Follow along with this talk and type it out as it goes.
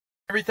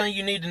Everything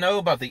you need to know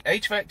about the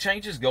HVAC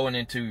changes going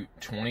into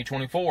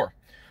 2024.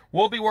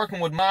 We'll be working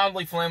with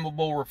mildly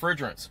flammable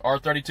refrigerants.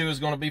 R32 is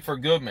going to be for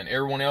Goodman.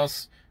 Everyone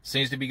else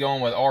seems to be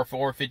going with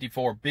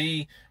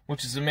R454B,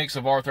 which is a mix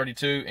of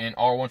R32 and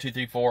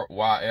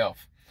R1234YF.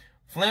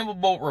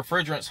 Flammable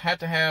refrigerants have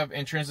to have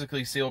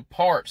intrinsically sealed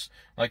parts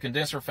like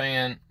condenser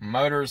fan,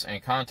 motors,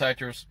 and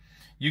contactors.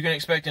 You can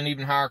expect an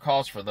even higher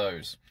cost for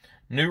those.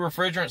 New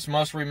refrigerants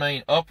must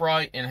remain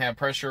upright and have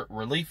pressure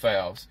relief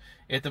valves.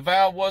 If the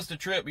valve was to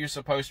trip, you're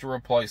supposed to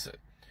replace it.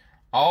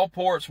 All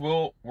ports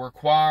will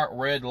require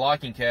red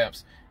locking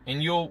caps,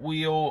 and you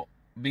will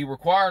be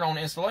required on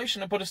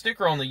installation to put a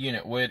sticker on the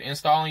unit with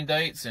installing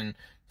dates and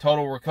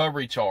total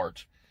recovery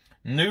charge.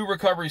 New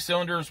recovery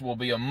cylinders will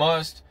be a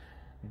must,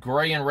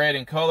 gray and red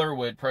in color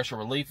with pressure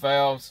relief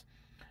valves.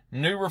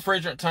 New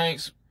refrigerant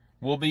tanks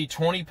will be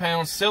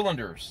 20-pound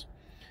cylinders,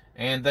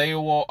 and they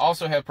will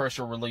also have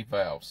pressure relief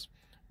valves.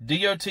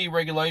 DOT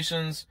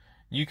regulations,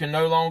 you can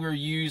no longer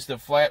use the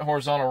flat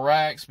horizontal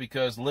racks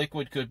because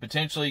liquid could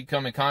potentially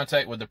come in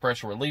contact with the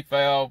pressure relief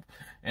valve,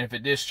 and if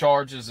it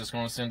discharges, it's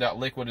going to send out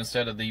liquid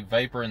instead of the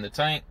vapor in the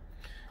tank.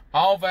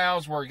 All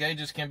valves where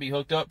gauges can be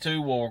hooked up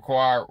to will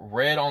require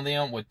red on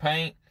them with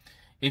paint.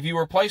 If you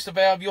replace the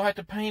valve, you'll have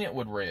to paint it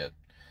with red.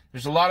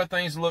 There's a lot of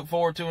things to look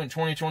forward to in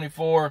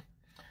 2024.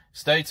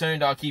 Stay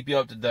tuned. I'll keep you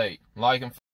up to date. Like and